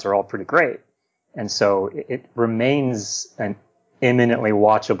individual parts are all pretty great, and so it remains an eminently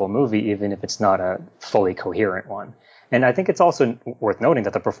watchable movie, even if it's not a fully coherent one. And I think it's also worth noting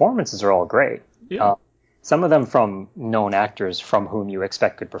that the performances are all great. Yeah. Some of them from known actors from whom you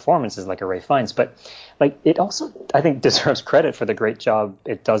expect good performances, like a Ralph Fiennes. But like it also, I think, deserves credit for the great job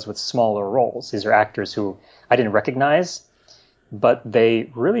it does with smaller roles. These are actors who I didn't recognize, but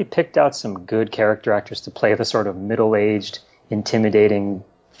they really picked out some good character actors to play the sort of middle-aged, intimidating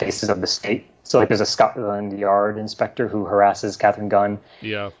faces of the state. So like there's a Scotland Yard inspector who harasses Catherine Gunn.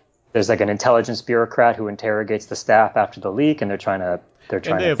 Yeah. There's like an intelligence bureaucrat who interrogates the staff after the leak, and they're trying to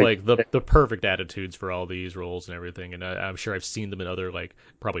And they have like the perfect attitudes for all these roles and everything. And I'm sure I've seen them in other like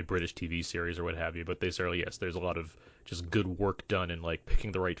probably British TV series or what have you. But they certainly, yes, there's a lot of just good work done in like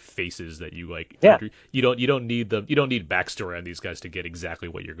picking the right faces that you like. Yeah. You don't need backstory on these guys to get exactly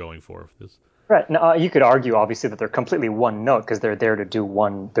what you're going for with this. Right. Now, you could argue, obviously, that they're completely one note because they're there to do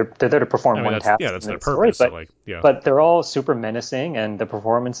one. They're there to perform one task. Yeah, that's their story, purpose. but, So like, yeah. But they're all super menacing, and the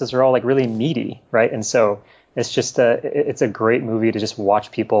performances are all like really meaty, right? And so it's just it's a great movie to just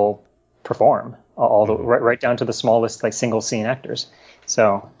watch people perform, all the right down to the smallest like single scene actors.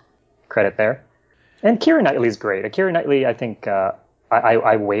 So credit there. And Keira Knightley's great. Keira Knightley, I think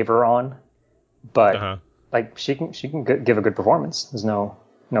I waver on, but like she can give a good performance. There's no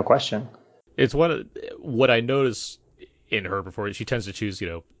question. It's what I notice in her before. She tends to choose,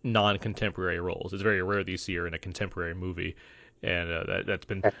 non-contemporary roles. It's very rare that you see her in a contemporary movie, and that's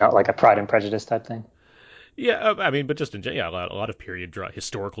been not like a Pride and Prejudice type thing. Yeah, I mean, but just in a lot of period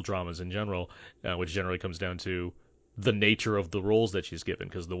historical dramas in general, which generally comes down to the nature of the roles that she's given.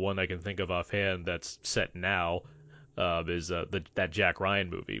 Because the one I can think of offhand that's set now is that Jack Ryan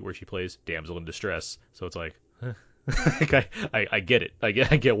movie where she plays damsel in distress. So it's like. I get it. I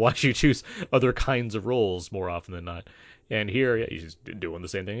get why you choose other kinds of roles more often than not. And here, yeah, she's doing the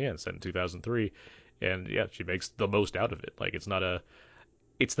same thing again, set in 2003, and yeah, she makes the most out of it. Like it's not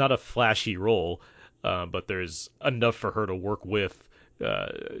a flashy role, but there's enough for her to work with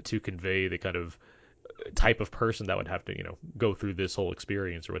to convey the kind of type of person that would have to go through this whole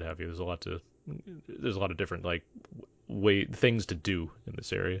experience or what have you. There's a lot of different like things to do in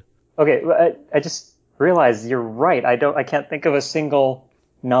this area. Okay, I just realize you're right. I can't think of a single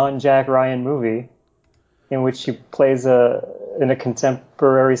non-Jack Ryan movie in which she plays in a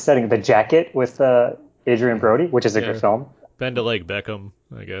contemporary setting. The Jacket with Adrian Brody, which is a good film. Bend to Like Beckham,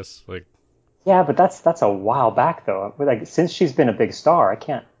 I guess. Like. Yeah, but that's a while back though. Like since she's been a big star, I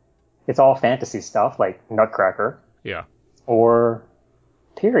can't. It's all fantasy stuff like Nutcracker. Yeah. Or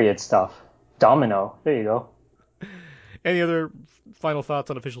period stuff. Domino. There you go. Any other final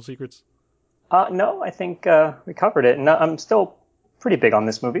thoughts on Official Secrets? No, I think we covered it, and I'm still pretty big on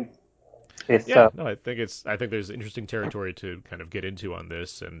this movie. I think there's interesting territory to kind of get into on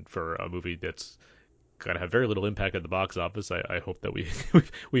this, and for a movie that's going to have very little impact at the box office, I hope that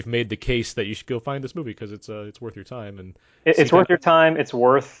we've made the case that you should go find this movie because it's worth your time, and it's worth your time. It's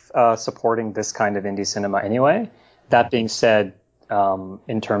worth supporting this kind of indie cinema anyway. That being said,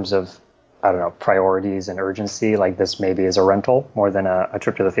 in terms of priorities and urgency, like this maybe is a rental more than a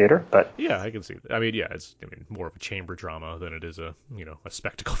trip to the theater. But yeah, I can see that. I mean, yeah, it's more of a chamber drama than it is a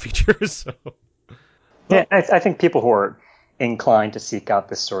spectacle feature. So yeah, I think people who are inclined to seek out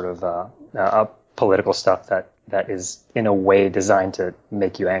this sort of political stuff that is in a way designed to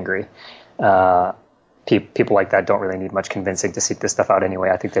make you angry. People like that don't really need much convincing to seek this stuff out anyway.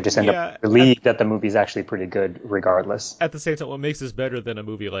 I think they just end up relieved that the movie's actually pretty good regardless. At the same time, what makes this better than a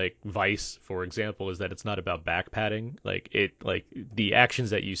movie like Vice, for example, is that it's not about back padding. Like the actions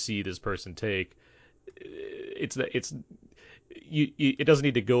that you see this person take, it doesn't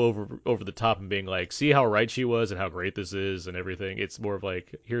need to go over the top and being like, see how right she was and how great this is and everything. It's more of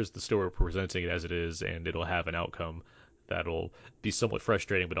like, here's the story, presenting it as it is, and it'll have an outcome that'll be somewhat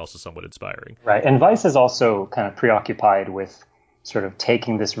frustrating but also somewhat inspiring. Right, and Vice is also kind of preoccupied with sort of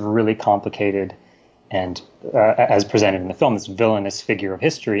taking this really complicated and, as presented in the film, this villainous figure of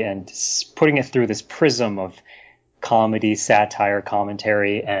history and putting it through this prism of comedy, satire,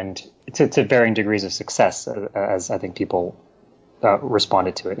 commentary, and to varying degrees of success, as I think people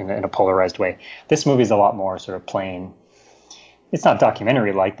responded to it in a polarized way. This movie is a lot more sort of plain, it's not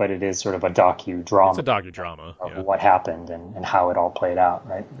documentary-like, but it is sort of a It's a docudrama docudrama. of Yeah, what happened and how it all played out,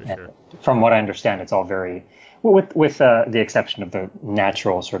 right? for And sure. from what I understand, it's all very, with the exception of the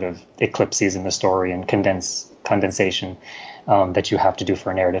natural sort of eclipses in the story and condensation that you have to do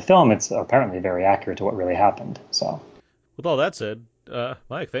for a narrative film. It's apparently very accurate to what really happened. So, With all that said,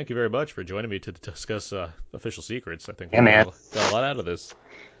 Mike, thank you very much for joining me to discuss Official Secrets. I think we yeah, man. got a lot out of this.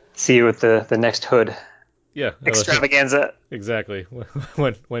 See you at the next Hood Yeah, extravaganza. exactly.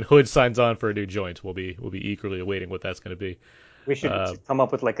 When Hood signs on for a new joint, we'll be eagerly awaiting what that's going to be. We should Uh, come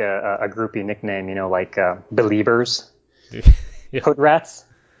up with like a groupie nickname, like Beliebers, yeah, Hood Rats.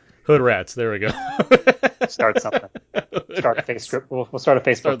 Hood Rats. There we go. Start something. Hood Start a Rats. Facebook. We'll start a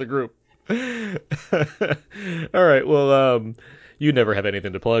Facebook. Start the group. All right. Well, you never have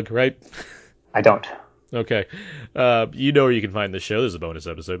anything to plug, right? I don't. Okay. You know where you can find the show. There's a bonus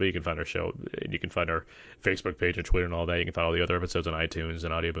episode, but you can find our show, and you can find our Facebook page and Twitter and all that. You can find all the other episodes on iTunes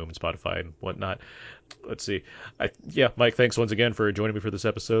and Audio Boom and Spotify and whatnot. Let's see. Yeah, Mike, thanks once again for joining me for this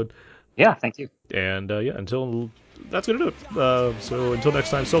episode. Yeah, thank you. And yeah, until that's gonna do it. So until next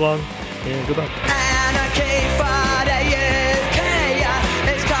time, so long and goodbye. Anarchy